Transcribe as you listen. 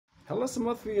Hello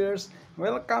smart viewers,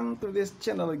 welcome to this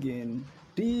channel again,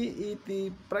 DET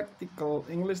Practical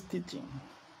English Teaching.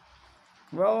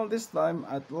 Well, this time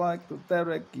I'd like to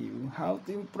direct you how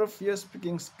to improve your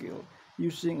speaking skill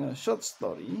using a short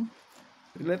story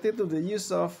related to the use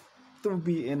of to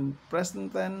be in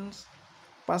present tense,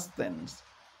 past tense,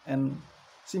 and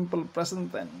simple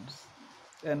present tense,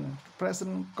 and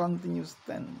present continuous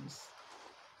tense.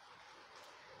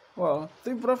 Well,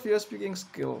 to improve your speaking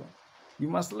skill, you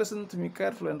must listen to me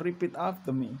carefully and repeat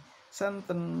after me,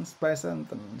 sentence by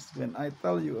sentence, when I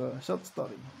tell you a short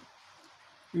story.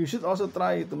 You should also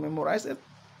try to memorize it,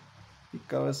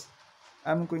 because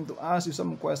I'm going to ask you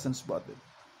some questions about it.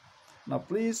 Now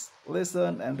please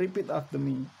listen and repeat after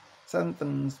me,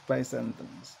 sentence by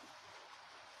sentence.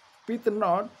 Peter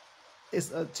North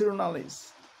is a journalist.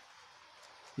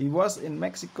 He was in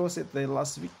Mexico City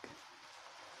last week,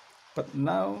 but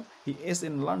now he is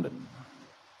in London.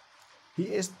 He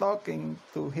is talking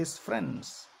to his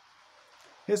friends.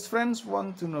 His friends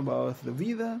want to know about the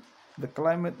weather, the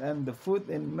climate, and the food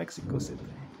in Mexico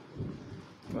City.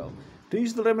 Well, do you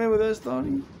still remember the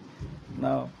story?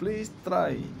 Now, please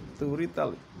try to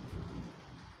retell it.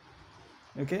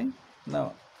 Okay?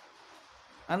 Now,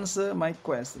 answer my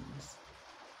questions.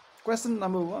 Question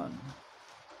number 1.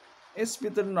 Is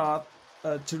Peter not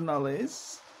a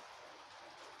journalist?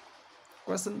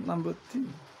 Question number 2.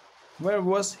 Where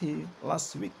was he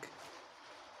last week?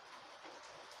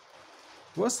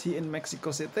 Was he in Mexico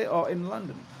City or in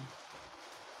London?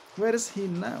 Where is he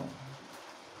now?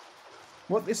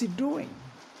 What is he doing?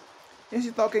 Is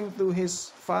he talking to his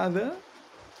father?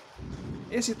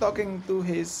 Is he talking to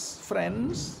his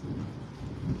friends?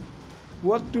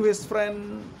 What do his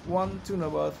friends want to know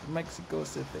about Mexico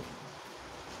City?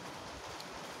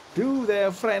 Do their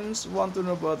friends want to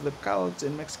know about the culture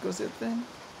in Mexico City?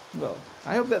 Well,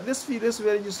 I hope that this video is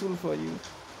very useful for you.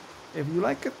 If you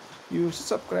like it, you should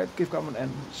subscribe, give comment,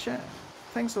 and share.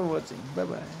 Thanks for watching. Bye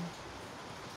bye.